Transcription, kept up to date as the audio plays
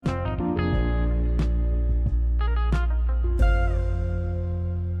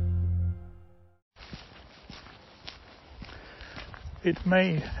it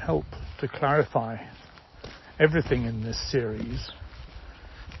may help to clarify everything in this series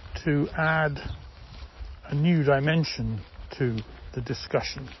to add a new dimension to the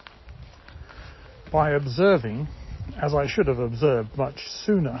discussion by observing, as I should have observed much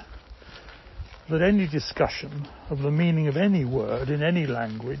sooner, that any discussion of the meaning of any word in any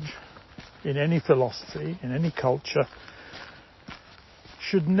language, in any philosophy, in any culture,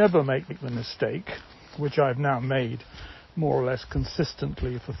 should never make the mistake, which I've now made more or less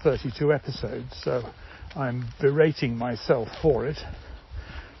consistently for 32 episodes, so I'm berating myself for it,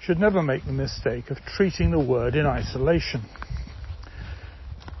 should never make the mistake of treating the word in isolation.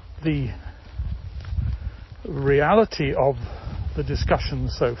 The reality of the discussion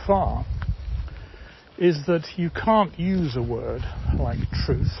so far is that you can't use a word like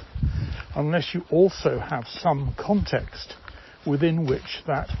truth unless you also have some context within which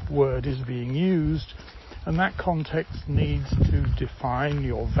that word is being used, and that context needs to define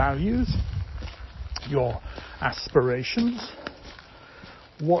your values, your aspirations,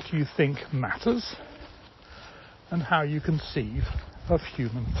 what you think matters, and how you conceive of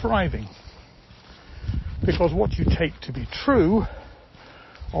human thriving. Because what you take to be true,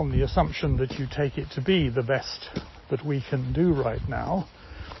 on the assumption that you take it to be the best that we can do right now,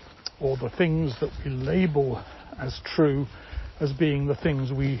 or the things that we label as true as being the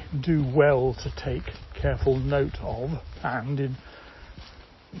things we do well to take careful note of, and in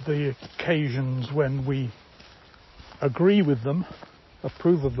the occasions when we agree with them,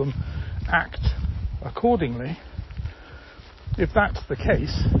 approve of them, act accordingly. If that's the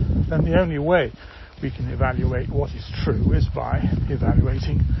case, then the only way we can evaluate what is true is by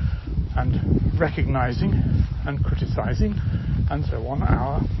evaluating and recognizing and criticizing and so on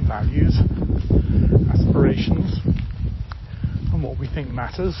our values, aspirations, and what we think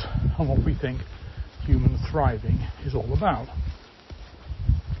matters and what we think human thriving is all about.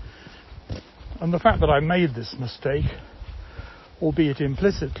 And the fact that I made this mistake, albeit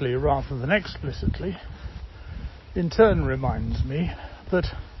implicitly rather than explicitly, in turn reminds me that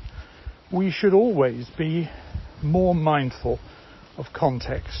we should always be more mindful of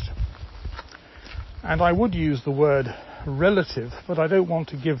context. And I would use the word relative, but I don't want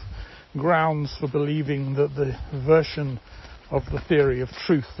to give grounds for believing that the version of the theory of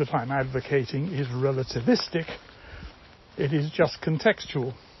truth that I'm advocating is relativistic. It is just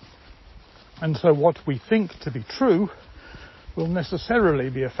contextual. And so what we think to be true will necessarily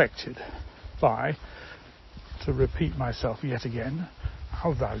be affected by, to repeat myself yet again,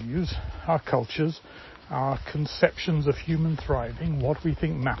 our values, our cultures, our conceptions of human thriving, what we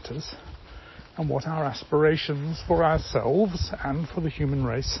think matters, and what our aspirations for ourselves and for the human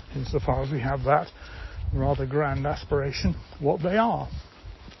race, insofar as we have that rather grand aspiration, what they are.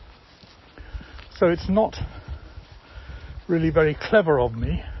 So it's not really very clever of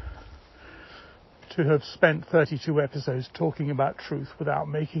me to have spent 32 episodes talking about truth without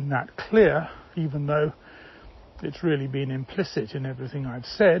making that clear, even though it's really been implicit in everything I've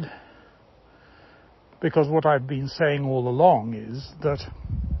said, because what I've been saying all along is that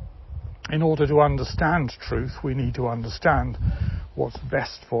in order to understand truth, we need to understand what's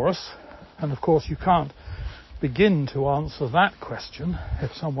best for us. And of course, you can't begin to answer that question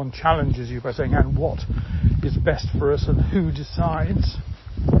if someone challenges you by saying, and what is best for us and who decides?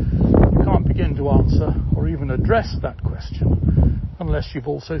 You can't begin to answer or even address that question unless you've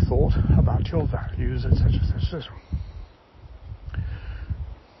also thought about your values, etc., etc.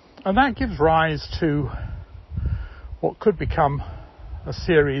 And that gives rise to what could become a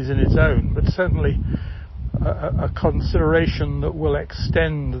series in its own, but certainly a consideration that will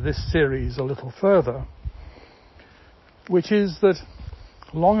extend this series a little further, which is that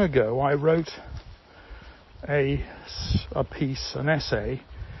long ago I wrote a piece, an essay,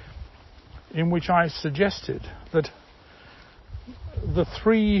 in which I suggested that the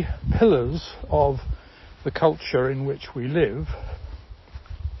three pillars of the culture in which we live,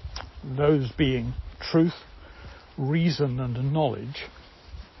 those being truth, reason and knowledge,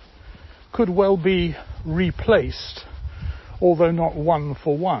 could well be replaced, although not one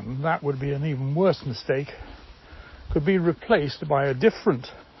for one, that would be an even worse mistake, could be replaced by a different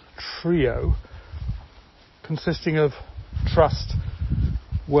trio consisting of trust,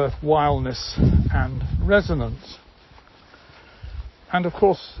 worthwhileness and resonance. And of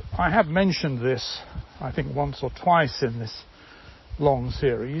course, I have mentioned this, I think once or twice in this long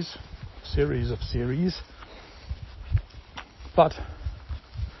series of series, but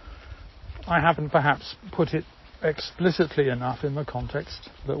I haven't perhaps put it explicitly enough in the context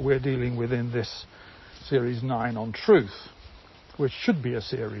that we're dealing with in this Series 9 on truth, which should be a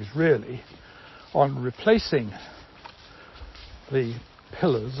series really on replacing the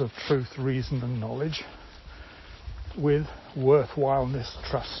pillars of truth, reason and knowledge with worthwhileness,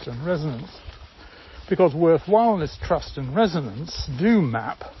 trust and resonance. Because worthwhileness, trust and resonance do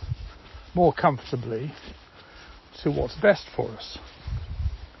map more comfortably to what's best for us.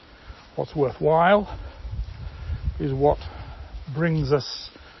 What's worthwhile is what brings us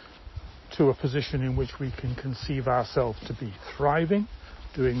to a position in which we can conceive ourselves to be thriving,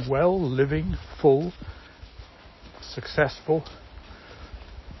 doing well, living full, successful,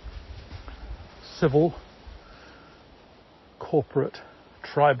 civil, corporate,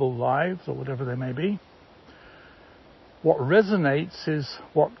 tribal lives, or whatever they may be. What resonates is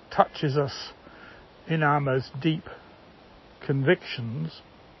what touches us in our most deep convictions,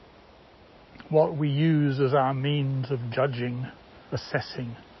 what we use as our means of judging,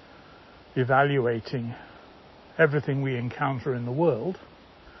 assessing, evaluating everything we encounter in the world.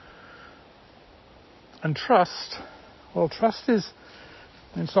 And trust, well, trust is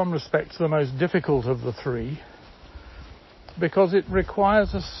in some respects the most difficult of the three, because it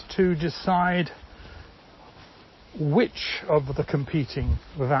requires us to decide which of the competing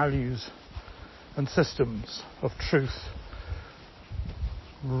values and systems of truth,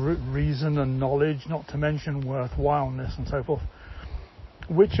 reason and knowledge, not to mention worthwhileness and so forth,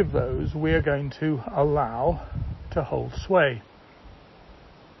 which of those we are going to allow to hold sway.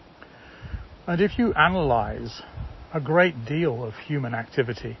 And if you analyze a great deal of human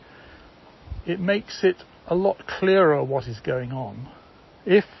activity, it makes it a lot clearer what is going on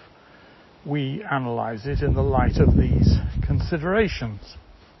if we analyze it in the light of these considerations.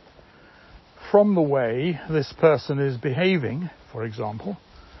 From the way this person is behaving, for example,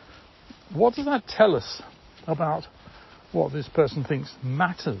 what does that tell us about what this person thinks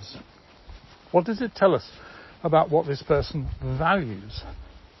matters? What does it tell us about what this person values?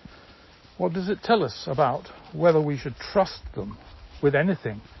 What does it tell us about whether we should trust them with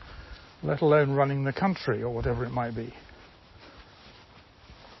anything, let alone running the country or whatever it might be?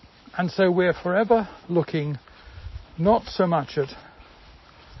 And so we're forever looking not so much at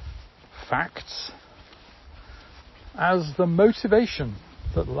facts as the motivation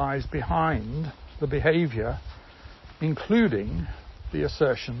that lies behind the behavior, including the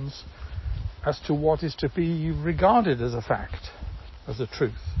assertions as to what is to be regarded as a fact, as a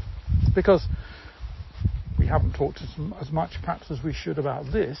truth. Because we haven't talked as much perhaps as we should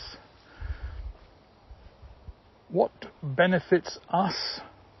about this. What benefits us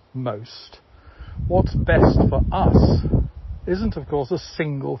most, what's best for us, isn't of course a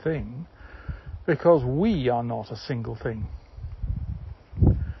single thing, because we are not a single thing.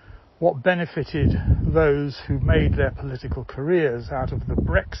 What benefited those who made their political careers out of the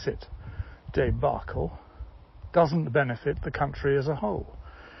Brexit debacle doesn't benefit the country as a whole.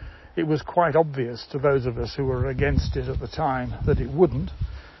 It was quite obvious to those of us who were against it at the time that it wouldn't,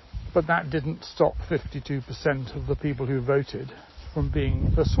 but that didn't stop 52% of the people who voted from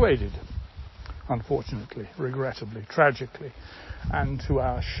being persuaded, unfortunately, regrettably, tragically, and to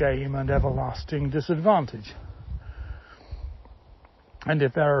our shame and everlasting disadvantage. And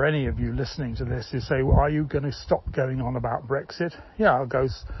if there are any of you listening to this who say, well, are you going to stop going on about Brexit? Yeah,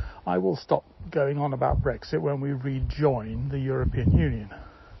 I will stop going on about Brexit when we rejoin the European Union,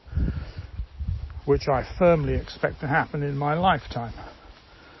 which I firmly expect to happen in my lifetime.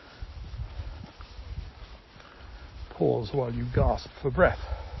 Pause while you gasp for breath,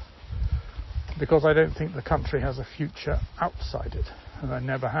 because I don't think the country has a future outside it, and I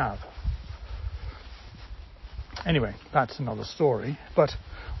never have. Anyway, that's another story, but,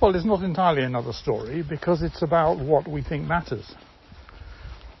 well, it's not entirely another story, because it's about what we think matters.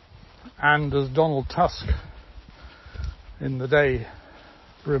 And as Donald Tusk in the day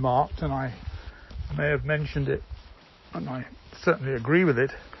remarked, and I may have mentioned it, and I certainly agree with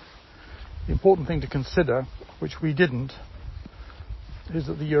it, the important thing to consider, which we didn't, is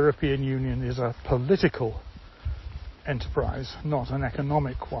that the European Union is a political enterprise, not an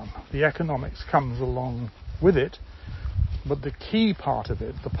economic one. The economics comes along with it, but the key part of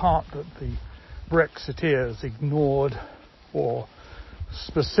it, the part that the Brexiteers ignored or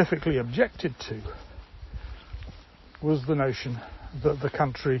specifically objected to, was the notion that the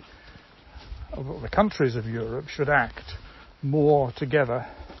countries of Europe should act more together,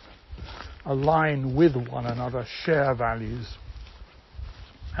 align with one another, share values,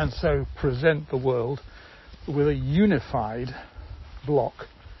 and so present the world with a unified bloc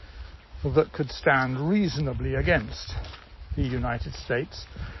that could stand reasonably against the United States,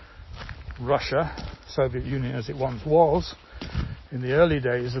 Russia, Soviet Union as it once was in the early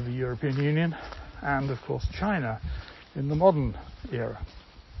days of the European Union, and of course China in the modern era.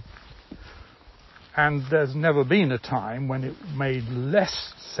 And there's never been a time when it made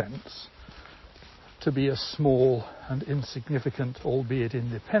less sense to be a small and insignificant, albeit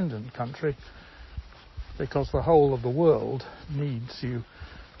independent country, because the whole of the world needs you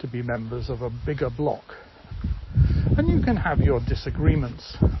to be members of a bigger bloc. And you can have your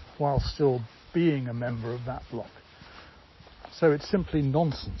disagreements while still being a member of that bloc. So it's simply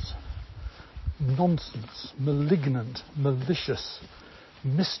nonsense. Nonsense. Malignant, malicious,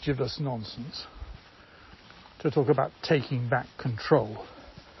 mischievous nonsense to talk about taking back control.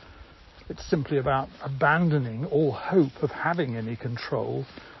 It's simply about abandoning all hope of having any control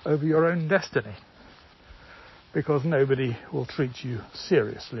over your own destiny, because nobody will treat you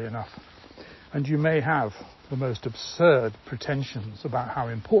seriously enough. And you may have the most absurd pretensions about how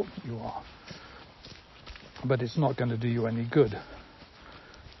important you are, but it's not going to do you any good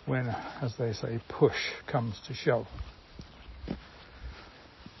when, as they say, push comes to shove.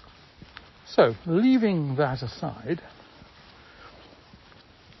 So, leaving that aside,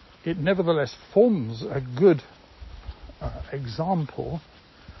 it nevertheless forms a good example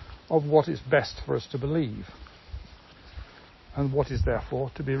of what is best for us to believe, and what is therefore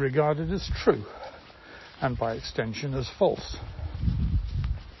to be regarded as true, and by extension as false.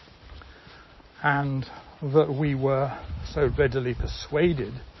 And that we were so readily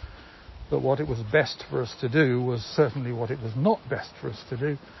persuaded that what it was best for us to do was certainly what it was not best for us to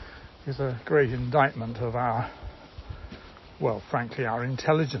do is a great indictment of our, well, frankly, our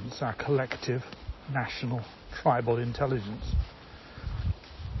intelligence, our collective, national, tribal intelligence.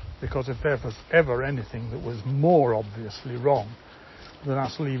 Because if there was ever anything that was more obviously wrong than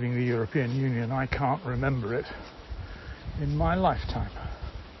us leaving the European Union, I can't remember it in my lifetime.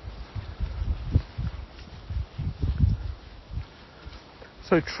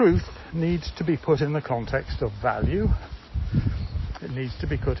 So truth needs to be put in the context of value. It needs to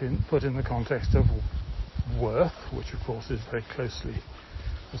be put in the context of worth, which of course is very closely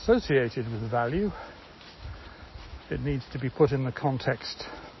associated with value. It needs to be put in the context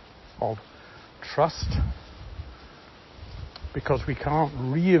of trust, because we can't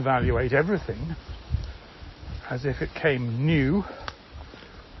reevaluate everything as if it came new.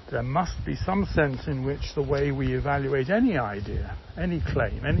 There must be some sense in which the way we evaluate any idea, any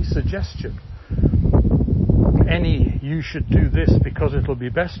claim, any suggestion, any you should do this because it'll be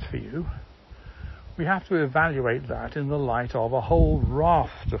best for you, we have to evaluate that in the light of a whole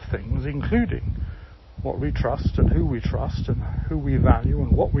raft of things, including what we trust and who we trust and who we value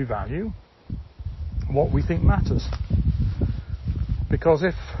and what we value, and what we think matters. Because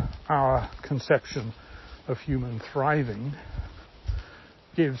if our conception of human thriving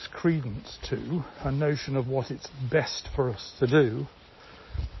gives credence to a notion of what it's best for us to do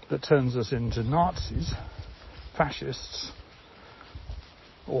that turns us into Nazis, fascists,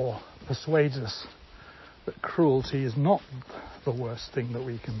 or persuades us that cruelty is not the worst thing that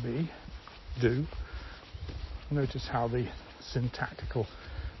we can do. Notice how the syntactical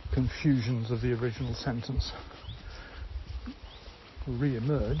confusions of the original sentence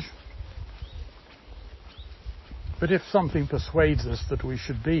re-emerge. But if something persuades us that we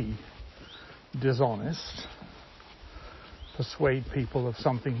should be dishonest, persuade people of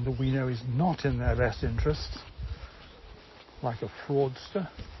something that we know is not in their best interests, like a fraudster,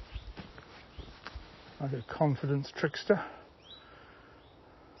 like a confidence trickster,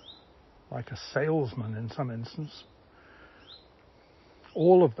 like a salesman in some instance,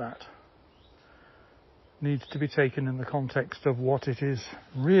 all of that needs to be taken in the context of what it is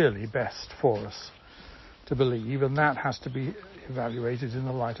really best for us to believe, and that has to be evaluated in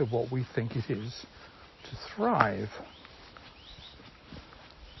the light of what we think it is to thrive.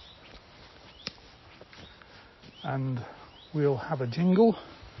 And we'll have a jingle,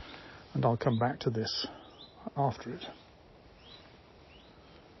 and I'll come back to this after it.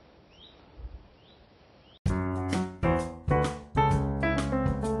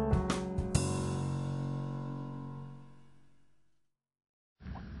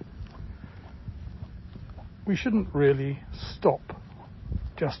 We shouldn't really stop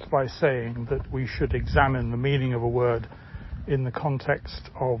just by saying that we should examine the meaning of a word in the context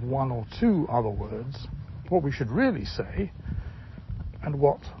of one or two other words. What we should really say, and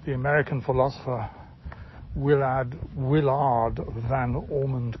what the American philosopher Willard Van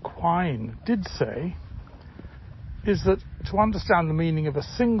Ormond Quine did say, is that to understand the meaning of a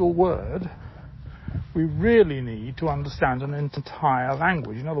single word, we really need to understand an entire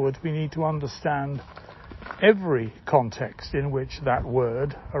language. In other words, we need to understand every context in which that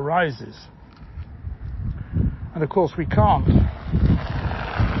word arises. And of course we can't.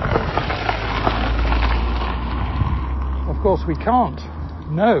 Of course we can't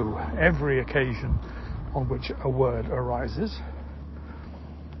know every occasion on which a word arises.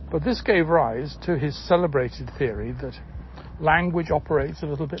 But this gave rise to his celebrated theory that language operates a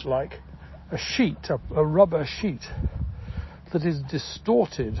little bit like a sheet, a rubber sheet, that is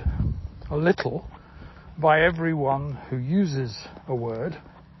distorted a little by everyone who uses a word.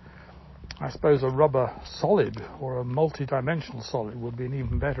 I suppose a rubber solid or a multi-dimensional solid would be an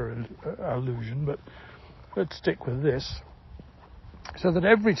even better allusion, but let's stick with this. So that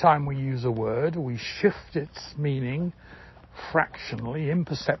every time we use a word, we shift its meaning fractionally,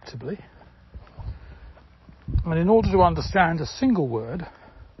 imperceptibly. And in order to understand a single word,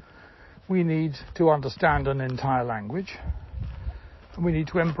 we need to understand an entire language, and we need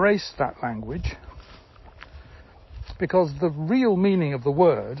to embrace that language, because the real meaning of the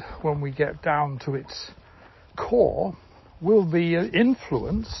word, when we get down to its core, will be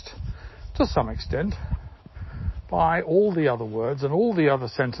influenced to some extent by all the other words and all the other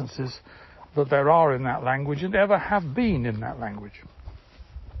sentences that there are in that language and ever have been in that language.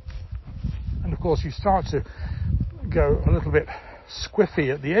 And of course you start to go a little bit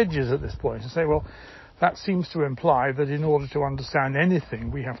squiffy at the edges at this point and say, well, that seems to imply that in order to understand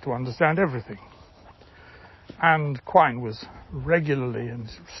anything, we have to understand everything. And Quine was regularly and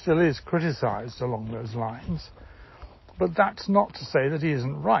still is criticised along those lines. But that's not to say that he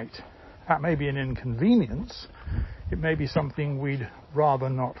isn't right. That may be an inconvenience. It may be something we'd rather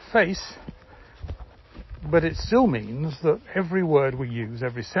not face. But it still means that every word we use,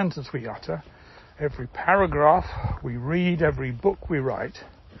 every sentence we utter, every paragraph we read, every book we write,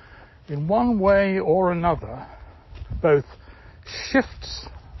 in one way or another, both shifts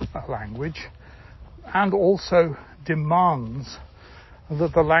a language and also demands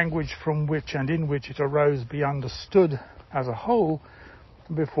that the language from which and in which it arose be understood as a whole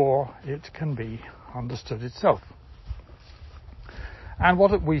before it can be understood itself. And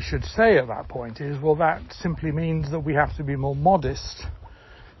what we should say at that point is, well, that simply means that we have to be more modest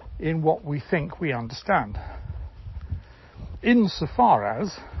in what we think we understand. Insofar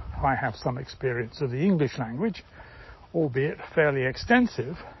as I have some experience of the English language, albeit fairly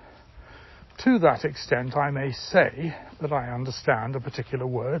extensive, to that extent I may say that I understand a particular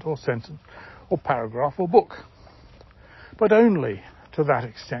word or sentence or paragraph or book, but only to that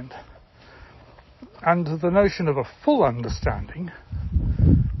extent. And the notion of a full understanding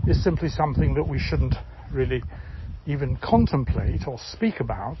is simply something that we shouldn't really even contemplate or speak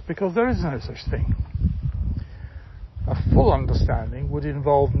about, because there is no such thing. A full understanding would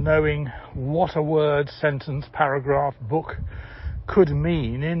involve knowing what a word, sentence, paragraph, book could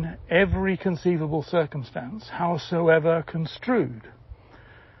mean in every conceivable circumstance, howsoever construed.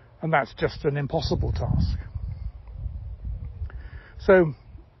 And that's just an impossible task. So,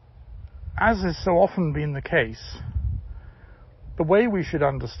 as has so often been the case, the way we should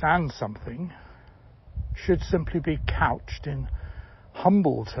understand something should simply be couched in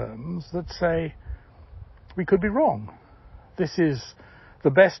humble terms that say, we could be wrong. This is the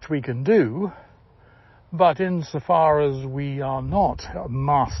best we can do, but insofar as we are not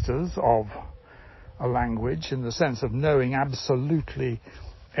masters of a language in the sense of knowing absolutely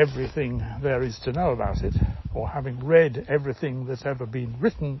everything there is to know about it, or having read everything that's ever been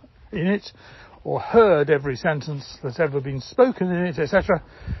written in it, or heard every sentence that's ever been spoken in it, etc.,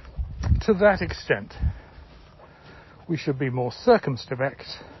 to that extent, we should be more circumspect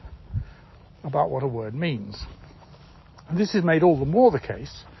about what a word means. And this is made all the more the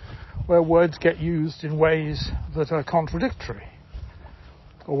case where words get used in ways that are contradictory,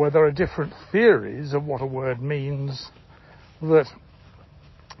 or where there are different theories of what a word means that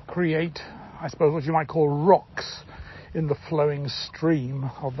create, I suppose, what you might call rocks in the flowing stream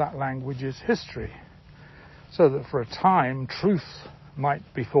of that language's history, so that for a time truth might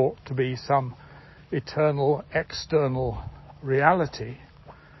be thought to be some eternal external reality.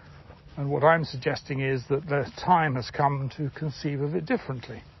 And what I'm suggesting is that the time has come to conceive of it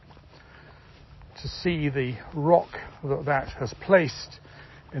differently, to see the rock that has placed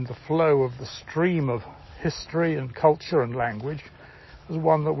in the flow of the stream of history and culture and language as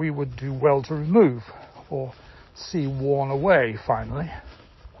one that we would do well to remove, or see worn away finally,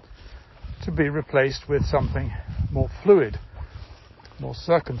 to be replaced with something more fluid, more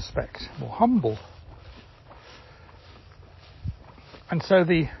circumspect, more humble. And so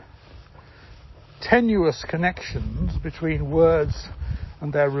the tenuous connections between words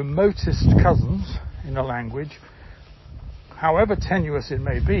and their remotest cousins in a language, however tenuous it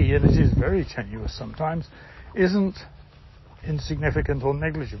may be, and it is very tenuous sometimes, isn't insignificant or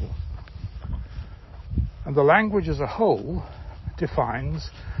negligible. And the language as a whole defines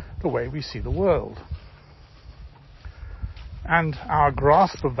the way we see the world. And our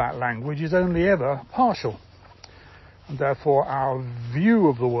grasp of that language is only ever partial. And therefore our view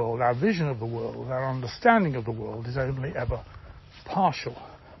of the world, our vision of the world, our understanding of the world is only ever partial.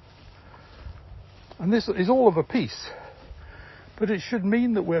 And this is all of a piece. But it should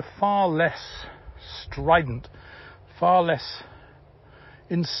mean that we're far less strident, far less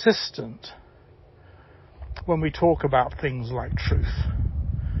insistent when we talk about things like truth,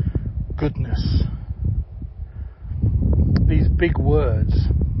 goodness, these big words,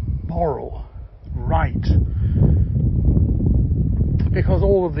 moral, right, because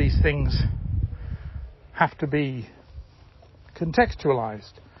all of these things have to be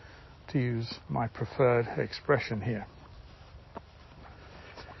contextualized, to use my preferred expression here.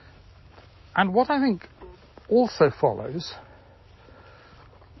 And what I think also follows,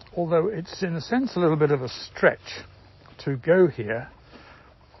 although it's in a sense a little bit of a stretch to go here,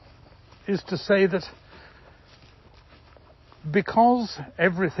 is to say that because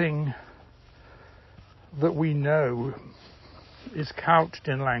everything that we know is couched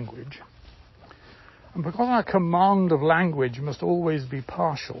in language, and because our command of language must always be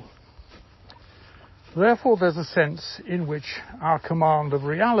partial, therefore there's a sense in which our command of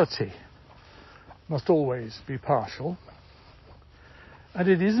reality must always be partial, and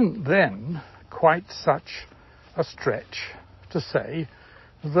it isn't then quite such a stretch to say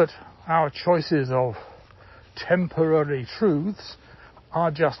that our choices of temporary truths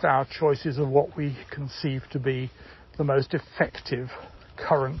are just our choices of what we conceive to be the most effective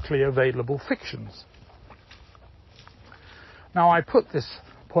currently available fictions. Now, I put this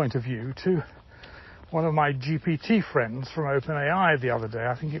point of view to one of my GPT friends from OpenAI the other day.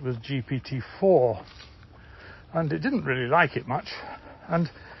 I think it was GPT-4, and it didn't really like it much, and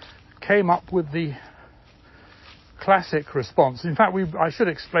came up with the classic response. In fact, I should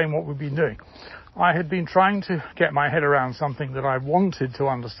explain what we've been doing. I had been trying to get my head around something that I wanted to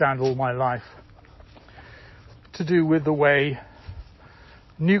understand all my life, to do with the way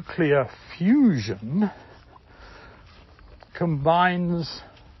nuclear fusion combines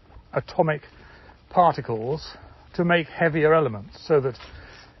atomic particles to make heavier elements, so that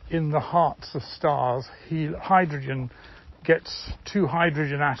in the hearts of stars, hydrogen gets two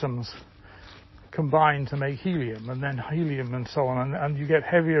hydrogen atoms combined to make helium, and then helium and so on, and you get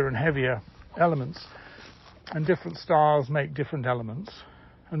heavier and heavier elements, and different stars make different elements,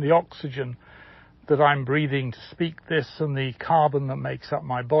 and the oxygen that I'm breathing to speak this and the carbon that makes up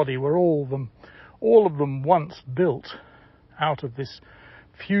my body were all of them once built out of this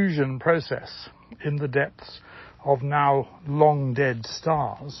fusion process in the depths of now long dead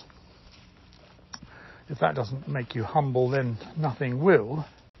stars. If that doesn't make you humble, then nothing will.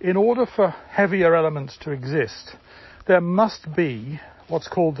 In order for heavier elements to exist, there must be what's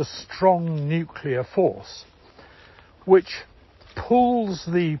called the strong nuclear force, which pulls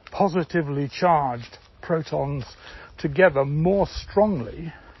the positively charged protons together more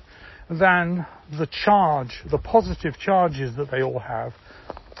strongly than the positive charges that they all have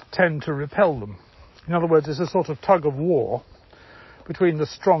tend to repel them. In other words, it's a sort of tug of war between the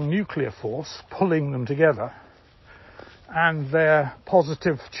strong nuclear force pulling them together and their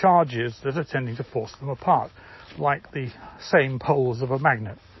positive charges that are tending to force them apart, like the same poles of a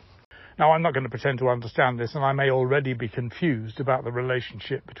magnet. Now, I'm not going to pretend to understand this, and I may already be confused about the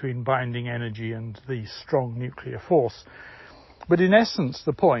relationship between binding energy and the strong nuclear force. But in essence,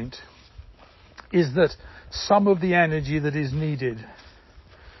 the point is that some of the energy that is needed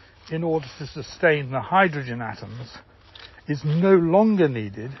in order to sustain the hydrogen atoms is no longer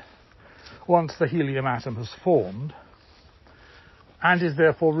needed once the helium atom has formed, and is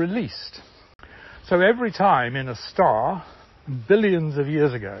therefore released. So every time in a star, billions of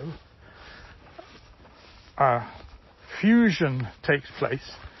years ago, fusion takes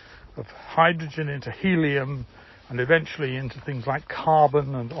place of hydrogen into helium and eventually into things like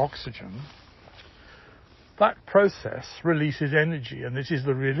carbon and oxygen, that process releases energy, and it is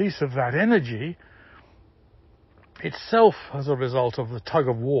the release of that energy itself as a result of the tug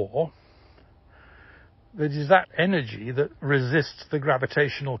of war. It is that energy that resists the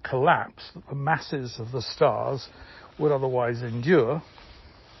gravitational collapse that the masses of the stars would otherwise endure.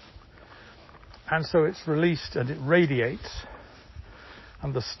 And so it's released and it radiates,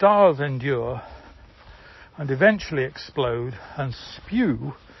 and the stars endure and eventually explode and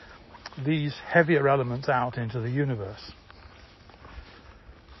spew these heavier elements out into the universe.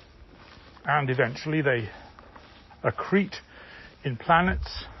 And eventually they accrete in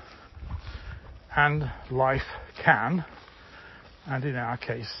planets, and life can, and in our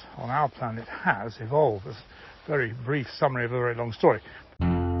case, on our planet, has evolved. As a very brief summary of a very long story.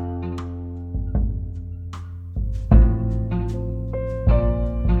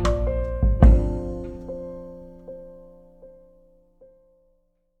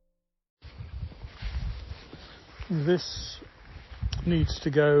 this needs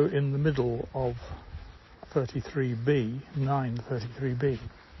to go in the middle of 33b, 933b.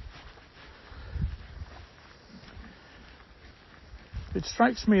 It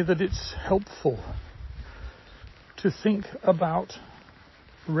strikes me that it's helpful to think about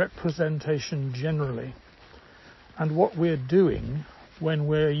representation generally and what we're doing when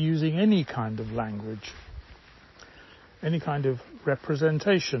we're using any kind of language, any kind of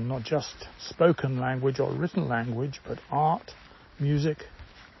representation, not just spoken language or written language, but art, music.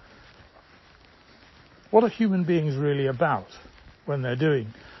 What are human beings really about when they're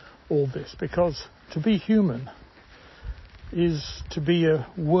doing all this? Because to be human is to be a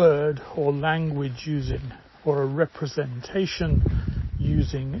word or language using or a representation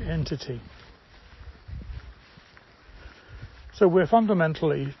using entity. So we're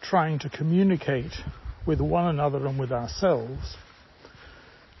fundamentally trying to communicate with one another and with ourselves.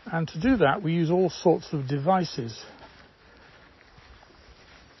 And to do that, we use all sorts of devices.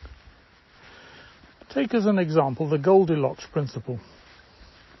 Take as an example the Goldilocks principle.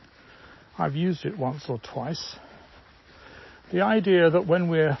 I've used it once or twice. The idea that when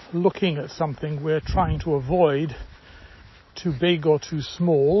we're looking at something, we're trying to avoid too big or too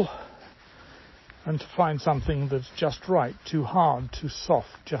small, and to find something that's just right, too hard, too soft,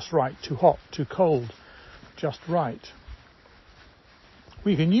 just right, too hot, too cold, just right.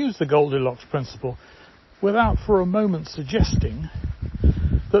 We can use the Goldilocks principle without for a moment suggesting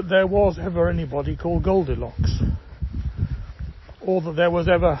that there was ever anybody called Goldilocks, or that there was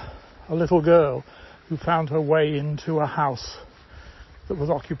ever a little girl who found her way into a house that was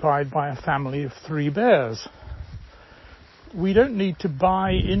occupied by a family of 3 bears. We don't need to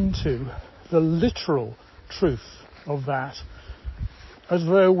buy into the literal truth of that, as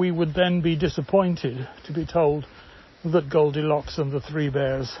though we would then be disappointed to be told that Goldilocks and the 3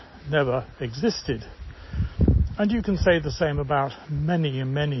 bears never existed. And you can say the same about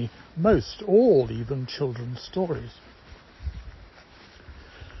many, most, all even children's stories.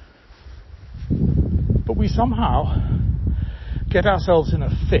 But we somehow get ourselves in a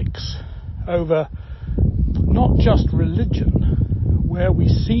fix over not just religion, where we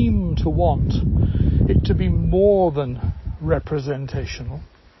seem to want it to be more than representational.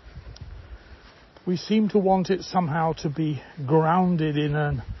 We seem to want it somehow to be grounded in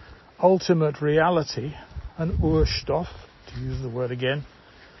an ultimate reality, an Urstoff, to use the word again,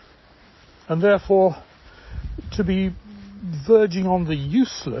 and therefore to be verging on the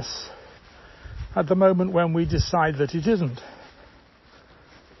useless at the moment when we decide that it isn't.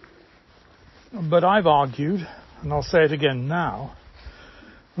 But I've argued, and I'll say it again now,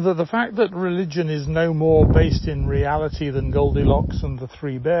 that the fact that religion is no more based in reality than Goldilocks and the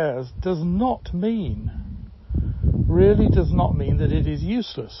 3 bears really does not mean that it is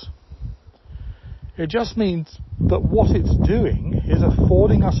useless. It just means that what it's doing is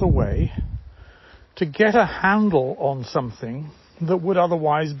affording us a way to get a handle on something that would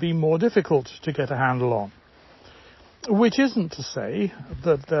otherwise be more difficult to get a handle on. Which isn't to say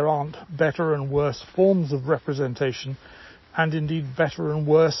that there aren't better and worse forms of representation, and indeed better and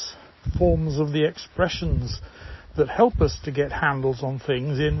worse forms of the expressions that help us to get handles on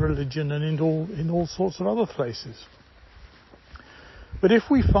things in religion and in all sorts of other places. But if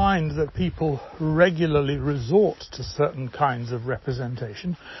we find that people regularly resort to certain kinds of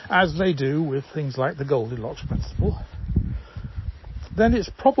representation, as they do with things like the Goldilocks principle, then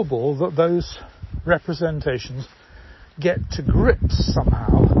it's probable that those representations get to grips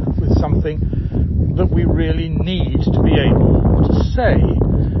somehow with something that we really need to be able to say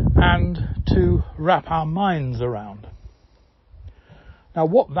and to wrap our minds around. Now,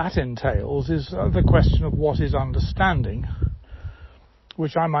 what that entails is the question of what is understanding,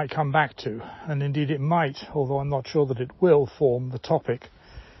 which I might come back to, and indeed it might, although I'm not sure that it will, form the topic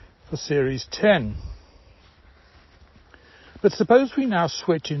for Series 10. But suppose we now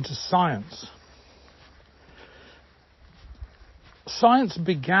switch into science. Science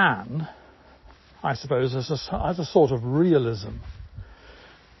began, I suppose, as a sort of realism,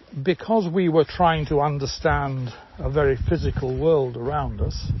 because we were trying to understand a very physical world around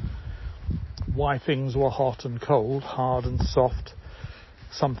us, why things were hot and cold, hard and soft,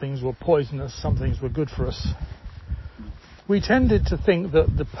 some things were poisonous, some things were good for us. We tended to think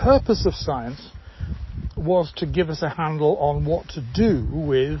that the purpose of science was to give us a handle on what to do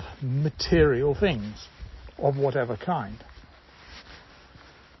with material things of whatever kind.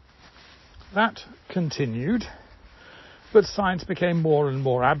 That continued, but science became more and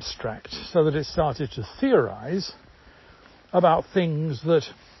more abstract, so that it started to theorize about things that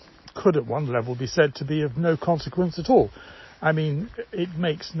could at one level be said to be of no consequence at all. I mean, it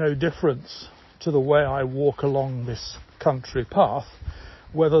makes no difference to the way I walk along this country path,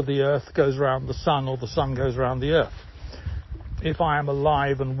 whether the earth goes round the sun or the sun goes round the earth. If I am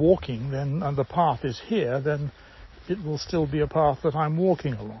alive and walking, then, and the path is here, then it will still be a path that I'm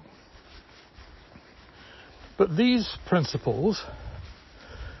walking along. But these principles,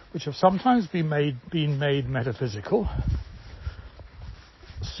 which have sometimes been made metaphysical,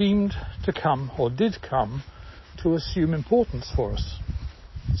 seemed to come, or did come, to assume importance for us.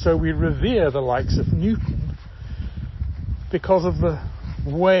 So we revere the likes of Newton because of the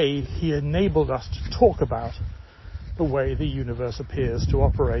way he enabled us to talk about the way the universe appears to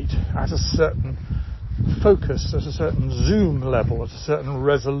operate at a certain focus, at a certain zoom level, at a certain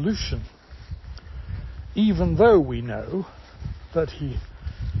resolution, even though we know that he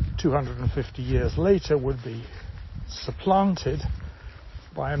 250 years later would be supplanted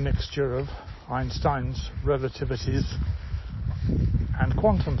by a mixture of Einstein's relativities and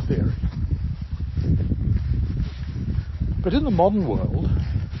quantum theory. But in the modern world,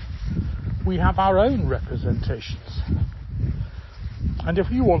 we have our own representations. And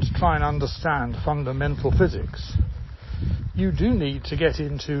if you want to try and understand fundamental physics, you do need to get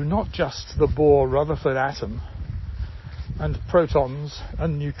into not just the Bohr-Rutherford atom and protons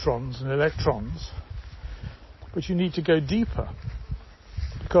and neutrons and electrons, but you need to go deeper,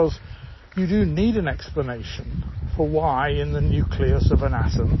 because you do need an explanation for why in the nucleus of an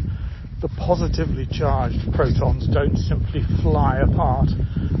atom the positively charged protons don't simply fly apart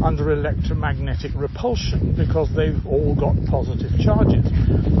under electromagnetic repulsion because they've all got positive charges.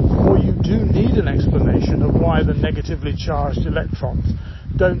 Or you do need an explanation of why the negatively charged electrons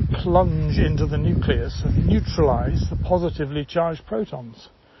don't plunge into the nucleus and neutralize the positively charged protons.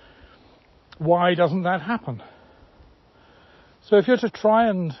 Why doesn't that happen? So if you're to try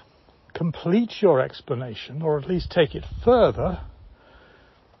and complete your explanation, or at least take it further,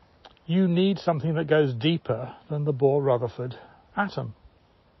 you need something that goes deeper than the Bohr-Rutherford atom.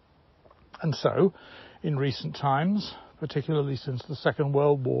 And so, in recent times, particularly since the Second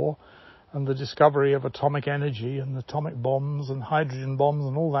World War and the discovery of atomic energy and atomic bombs and hydrogen bombs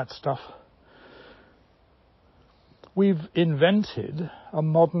and all that stuff, we've invented a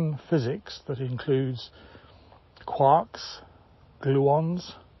modern physics that includes quarks,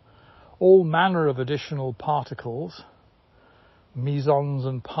 gluons, all manner of additional particles, mesons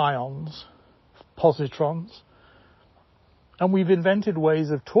and pions, positrons, and we've invented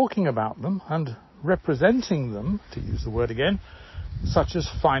ways of talking about them and representing them, to use the word again, such as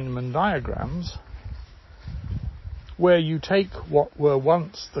Feynman diagrams, where you take what were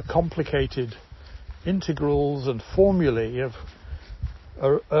once the complicated integrals and formulae of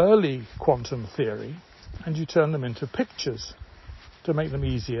early quantum theory, and you turn them into pictures to make them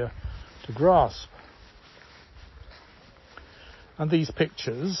easier to grasp. And these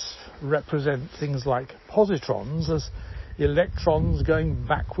pictures represent things like positrons as electrons going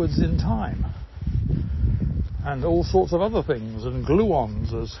backwards in time, and all sorts of other things, and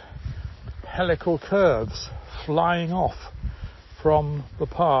gluons as helical curves flying off from the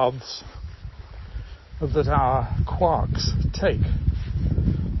paths that our quarks take.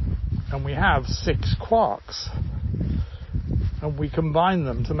 And we have 6 quarks, and we combine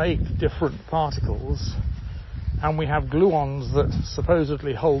them to make different particles, and we have gluons that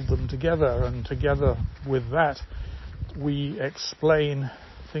supposedly hold them together, and together with that we explain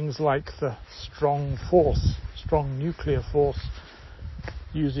things like the strong nuclear force,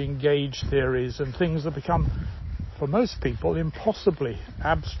 using gauge theories and things that become, for most people, impossibly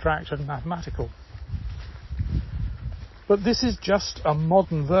abstract and mathematical. But this is just a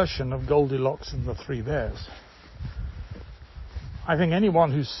modern version of Goldilocks and the Three Bears. I think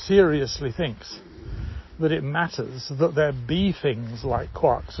anyone who seriously thinks that it matters that there be things like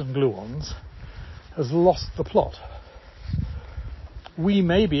quarks and gluons has lost the plot. We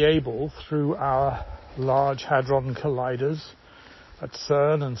may be able, through our Large Hadron Colliders at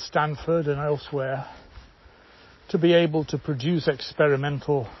CERN and Stanford and elsewhere, to be able to produce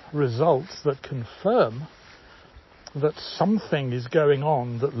experimental results that confirm that something is going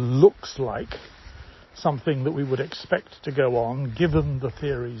on that looks like something that we would expect to go on given the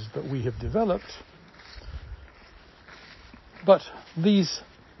theories that we have developed. But these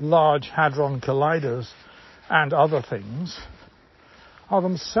Large Hadron Colliders and other things are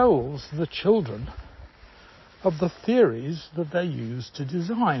themselves the children of the theories that they use to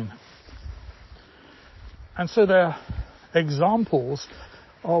design. And so they're examples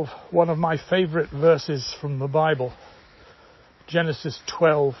of one of my favourite verses from the Bible, Genesis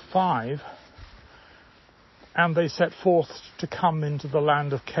 12:5, and they set forth to come into the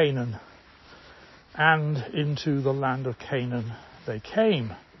land of Canaan, and into the land of Canaan they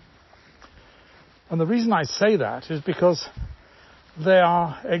came. And the reason I say that is because they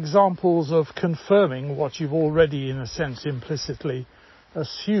are examples of confirming what you've already, in a sense, implicitly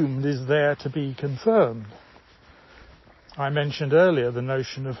assumed is there to be confirmed. I mentioned earlier the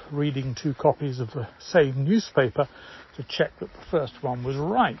notion of reading 2 copies of the same newspaper to check that the first one was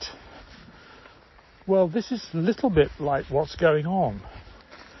right. Well, this is a little bit like what's going on.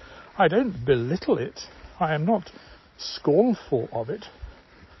 I don't belittle it. I am not scornful of it.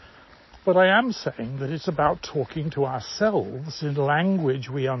 But I am saying that it's about talking to ourselves in language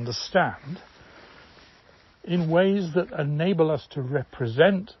we understand, in ways that enable us to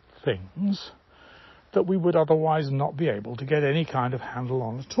represent things that we would otherwise not be able to get any kind of handle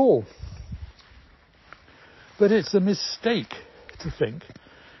on at all. But it's a mistake to think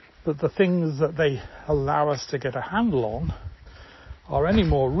that the things that they allow us to get a handle on are any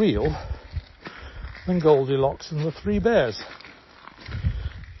more real than Goldilocks and the 3 bears.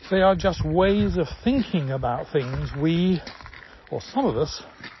 They are just ways of thinking about things we, or some of us,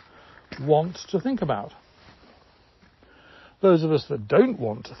 want to think about. Those of us that don't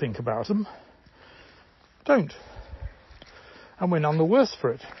want to think about them, don't. And we're none the worse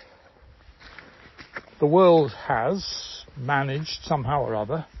for it. The world has managed somehow or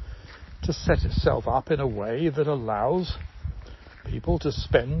other to set itself up in a way that allows people to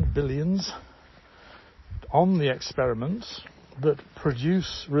spend billions on the experiments that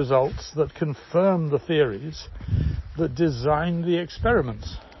produce results that confirm the theories that designed the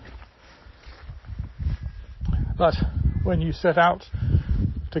experiments. But when you set out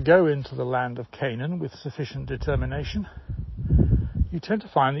to go into the land of Canaan with sufficient determination, you tend to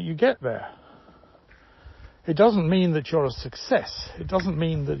find that you get there. It doesn't mean that you're a success. It doesn't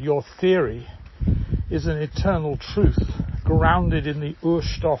mean that your theory is an eternal truth grounded in the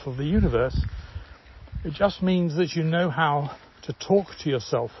Urstoff of the universe. It just means that you know how to talk to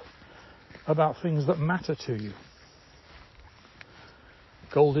yourself about things that matter to you.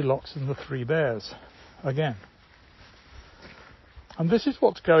 Goldilocks and the 3 bears, again. And this is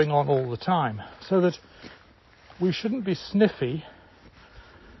what's going on all the time, so that we shouldn't be sniffy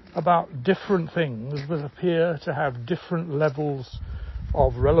about different things that appear to have different levels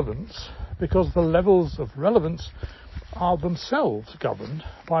of relevance, because the levels of relevance are themselves governed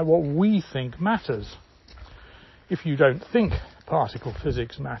by what we think matters. If you don't think particle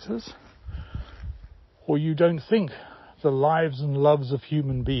physics matters, or you don't think the lives and loves of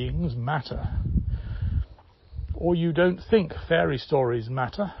human beings matter, or you don't think fairy stories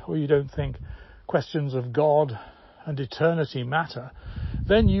matter, or you don't think questions of God and eternity matter,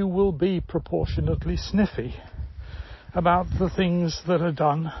 then you will be proportionately sniffy about the things that are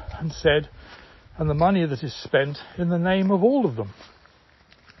done and said and the money that is spent in the name of all of them,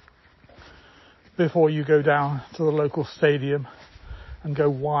 before you go down to the local stadium and go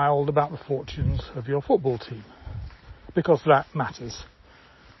wild about the fortunes of your football team, because that matters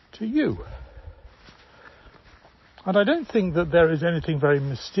to you. And I don't think that there is anything very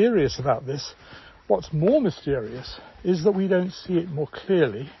mysterious about this. What's more mysterious is that we don't see it more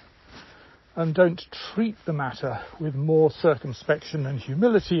clearly and don't treat the matter with more circumspection and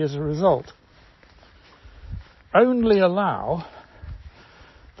humility as a result. Only allow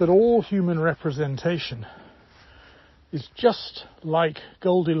that all human representation is just like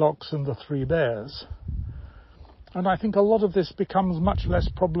Goldilocks and the 3 bears. And I think a lot of this becomes much less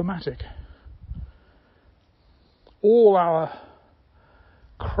problematic. All our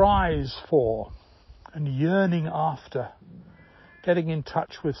cries for and yearning after getting in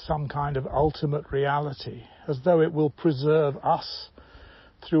touch with some kind of ultimate reality, as though it will preserve us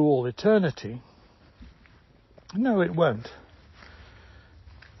through all eternity. No, it won't.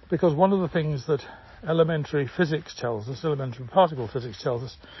 Because one of the things that elementary physics tells us, elementary particle physics tells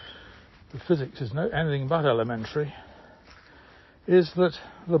us, the physics is anything but elementary, is that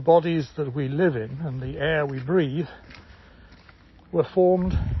the bodies that we live in and the air we breathe were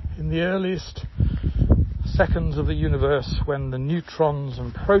formed in the earliest seconds of the universe, when the neutrons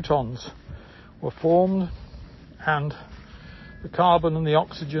and protons were formed, and the carbon and the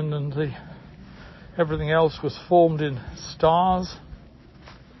oxygen and everything else was formed in stars.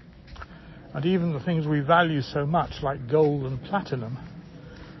 And even the things we value so much, like gold and platinum,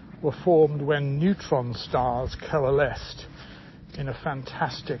 were formed when neutron stars coalesced in a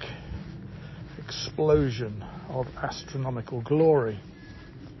fantastic explosion of astronomical glory.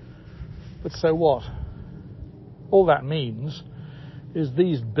 But so what? All that means is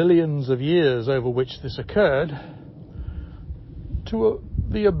these billions of years over which this occurred, to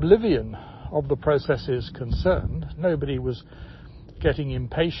the oblivion of the processes concerned. Nobody was getting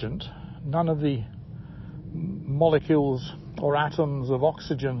impatient. None of the molecules or atoms of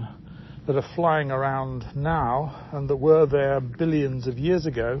oxygen that are flying around now and that were there billions of years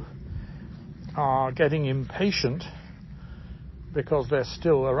ago are getting impatient because they're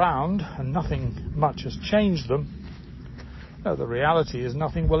still around and nothing much has changed them. No, the reality is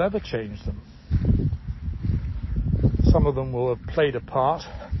nothing will ever change them. Some of them will have played a part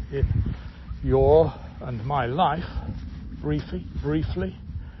in your and my life, briefly.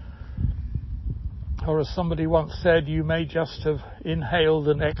 Or as somebody once said, you may just have inhaled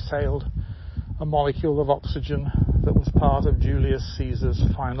and exhaled a molecule of oxygen that was part of Julius Caesar's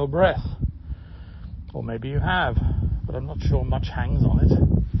final breath. Or maybe you have, but I'm not sure much hangs on it.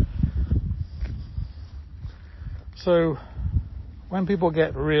 So when people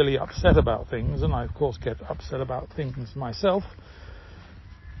get really upset about things, and I of course get upset about things myself,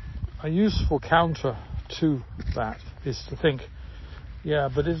 a useful counter to that is to think, yeah,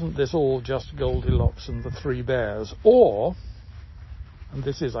 but isn't this all just Goldilocks and the Three Bears? Or, and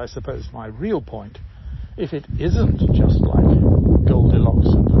this is, I suppose, my real point, if it isn't just like Goldilocks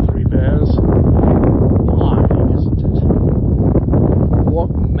and the Three Bears, why isn't it? What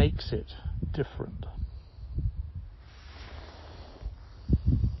makes it different?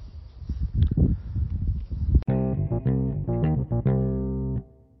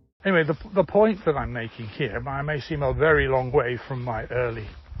 Anyway, the point that I'm making here, I may seem a very long way from my early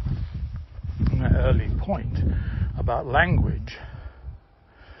point about language,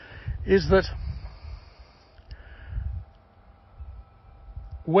 is that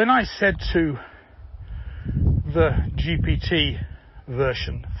when I said to the GPT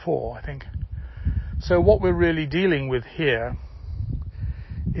version 4, I think, so what we're really dealing with here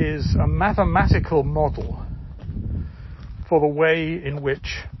is a mathematical model for the way in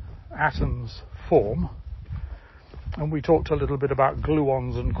which atoms form, and we talked a little bit about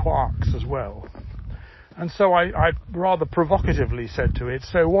gluons and quarks as well. And so I rather provocatively said to it,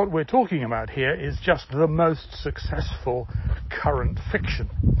 so what we're talking about here is just the most successful current fiction,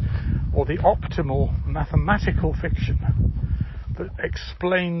 or the optimal mathematical fiction that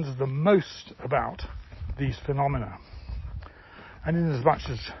explains the most about these phenomena. And in as much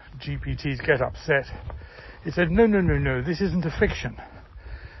as GPTs get upset, it said, no, this isn't a fiction.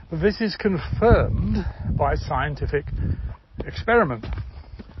 This is confirmed by scientific experiment.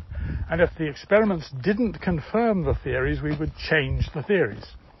 And if the experiments didn't confirm the theories, we would change the theories.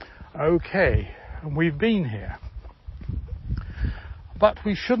 Okay, and we've been here. But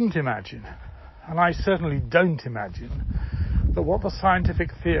we shouldn't imagine, and I certainly don't imagine, that what the scientific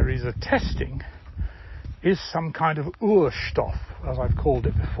theories are testing is some kind of Urstoff, as I've called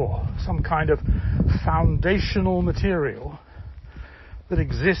it before, some kind of foundational material that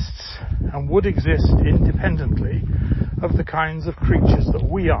exists and would exist independently of the kinds of creatures that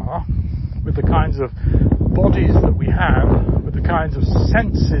we are, with the kinds of bodies that we have, with the kinds of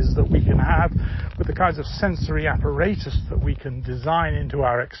senses that we can have, with the kinds of sensory apparatus that we can design into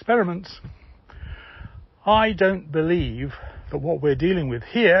our experiments. I don't believe that what we're dealing with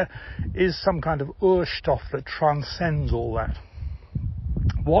here is some kind of Urstoff that transcends all that.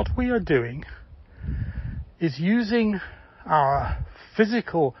 What we are doing is using our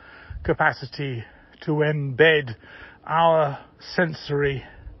physical capacity to embed our sensory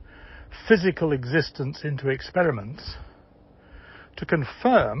physical existence into experiments to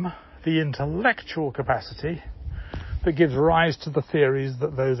confirm the intellectual capacity that gives rise to the theories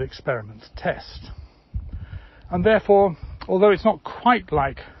that those experiments test. And therefore, although it's not quite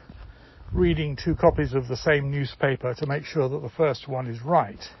like reading two copies of the same newspaper to make sure that the first one is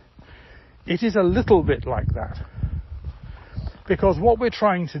right, it is a little bit like that. Because what we're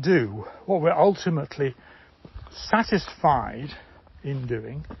trying to do, what we're ultimately satisfied in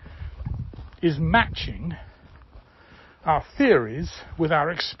doing, is matching our theories with our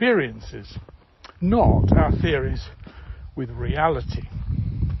experiences, not our theories with reality.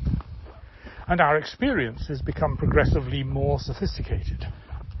 And our experiences become progressively more sophisticated,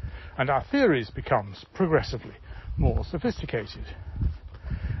 and our theories become progressively more sophisticated.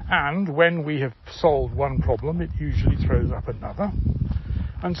 And when we have solved one problem, it usually throws up another.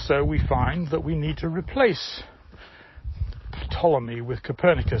 And so we find that we need to replace Ptolemy with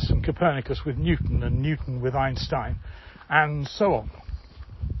Copernicus, and Copernicus with Newton, and Newton with Einstein, and so on.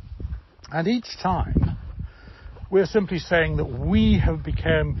 And each time, we're simply saying that we've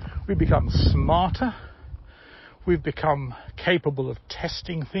become smarter, we've become capable of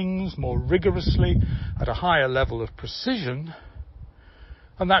testing things more rigorously at a higher level of precision,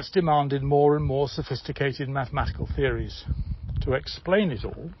 and that's demanded more and more sophisticated mathematical theories to explain it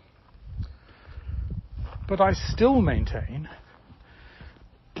all. But I still maintain,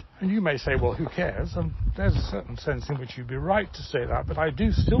 And you may say, well, who cares? And there's a certain sense in which you'd be right to say that, but I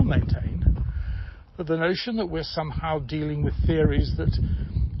do still maintain that the notion that we're somehow dealing with theories that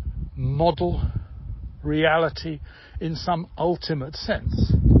model reality in some ultimate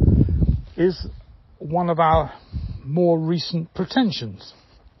sense is one of our more recent pretensions.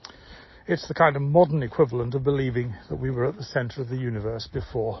 It's the kind of modern equivalent of believing that we were at the centre of the universe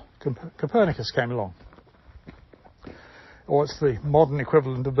before Copernicus came along. Or it's the modern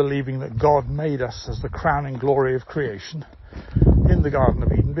equivalent of believing that God made us as the crowning glory of creation in the Garden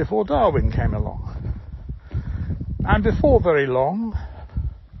of Eden before Darwin came along. And before very long,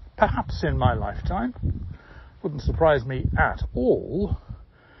 perhaps in my lifetime, wouldn't surprise me at all,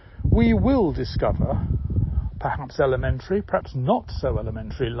 we will discover perhaps elementary, perhaps not so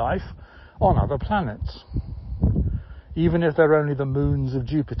elementary life on other planets, even if they're only the moons of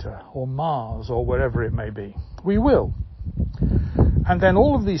Jupiter or Mars or wherever it may be. We will. And then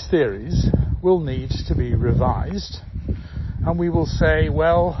all of these theories will need to be revised, and we will say,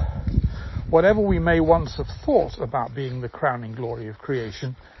 well, whatever we may once have thought about being the crowning glory of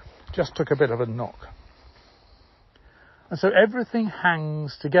creation just took a bit of a knock. And so everything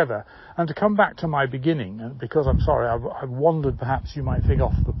hangs together. And to come back to my beginning, because I'm sorry, I've wandered, perhaps you might think,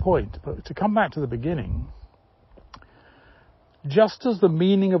 off the point, but to come back to the beginning, just as the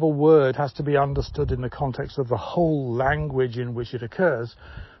meaning of a word has to be understood in the context of the whole language in which it occurs,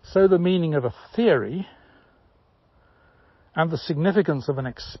 so the meaning of a theory and the significance of an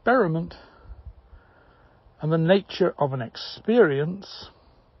experiment and the nature of an experience,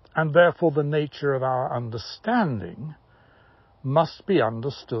 and therefore the nature of our understanding, must be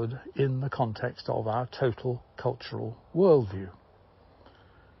understood in the context of our total cultural worldview.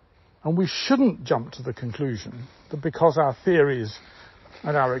 And we shouldn't jump to the conclusion that because our theories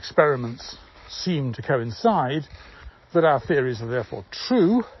and our experiments seem to coincide, that our theories are therefore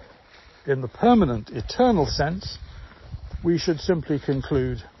true in the permanent, eternal sense. We should simply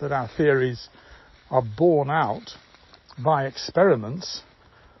conclude that our theories are borne out by experiments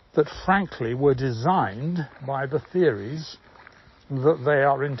that frankly were designed by the theories that they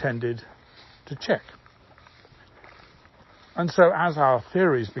are intended to check. And so as our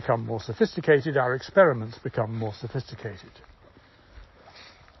theories become more sophisticated, our experiments become more sophisticated.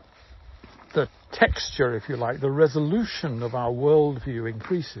 The texture, if you like, the resolution of our worldview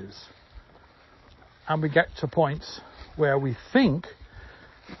increases. And we get to points where we think,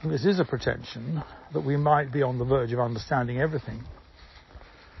 and this is a pretension, that we might be on the verge of understanding everything.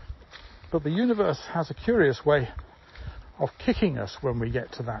 But the universe has a curious way of kicking us when we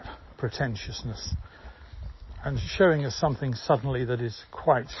get to that pretentiousness and showing us something suddenly that is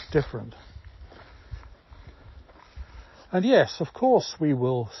quite different. And yes, of course we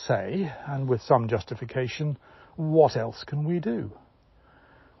will say, and with some justification, what else can we do?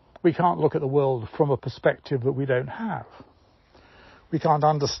 We can't look at the world from a perspective that we don't have. We can't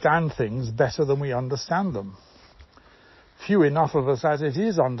understand things better than we understand them. Few enough of us as it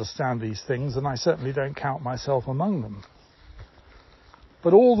is understand these things, and I certainly don't count myself among them.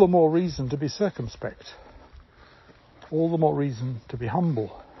 But all the more reason to be circumspect. All the more reason to be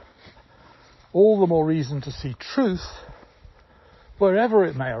humble. All the more reason to see truth wherever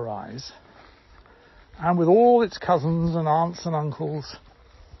it may arise, and with all its cousins and aunts and uncles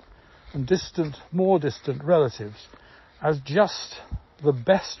and distant, more distant relatives, as just the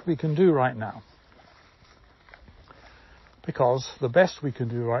best we can do right now. Because the best we can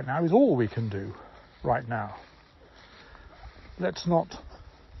do right now is all we can do right now. Let's not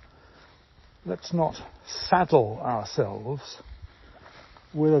saddle ourselves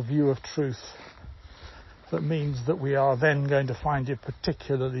with a view of truth that means that we are then going to find it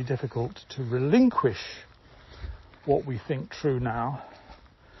particularly difficult to relinquish what we think true now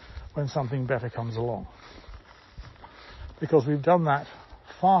when something better comes along. Because we've done that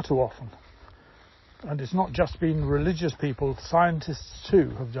far too often. And it's not just been religious people, scientists too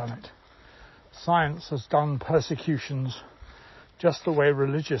have done it. Science has done persecutions just the way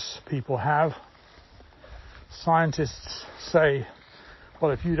religious people have. Scientists say,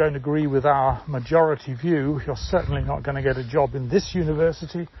 well, if you don't agree with our majority view, you're certainly not going to get a job in this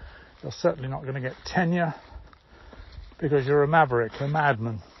university. You're certainly not going to get tenure because you're a maverick, a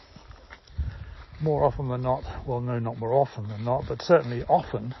madman. More often than not, well, no, not more often than not, but certainly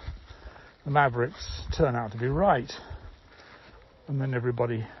often, the mavericks turn out to be right. And then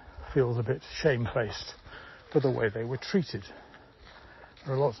everybody feels a bit shamefaced for the way they were treated.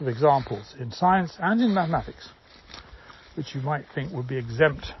 There are lots of examples in science and in mathematics which you might think would be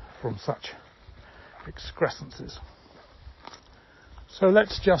exempt from such excrescences. So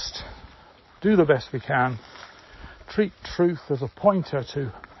let's just do the best we can, treat truth as a pointer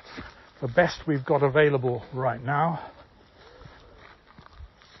to the best we've got available right now,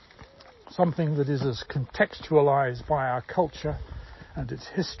 something that is as contextualized by our culture and its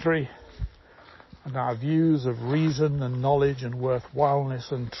history and our views of reason and knowledge and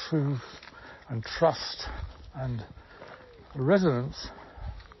worthwhileness and truth and trust and resonance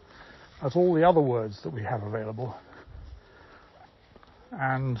as all the other words that we have available,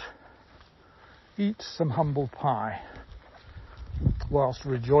 and eat some humble pie whilst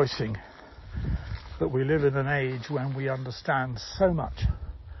rejoicing that we live in an age when we understand so much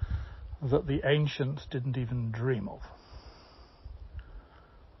that the ancients didn't even dream of.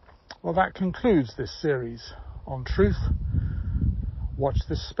 Well, that concludes this series on truth. Watch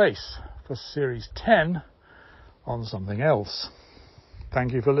this space for series 10 on something else.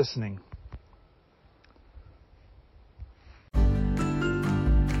 Thank you for listening.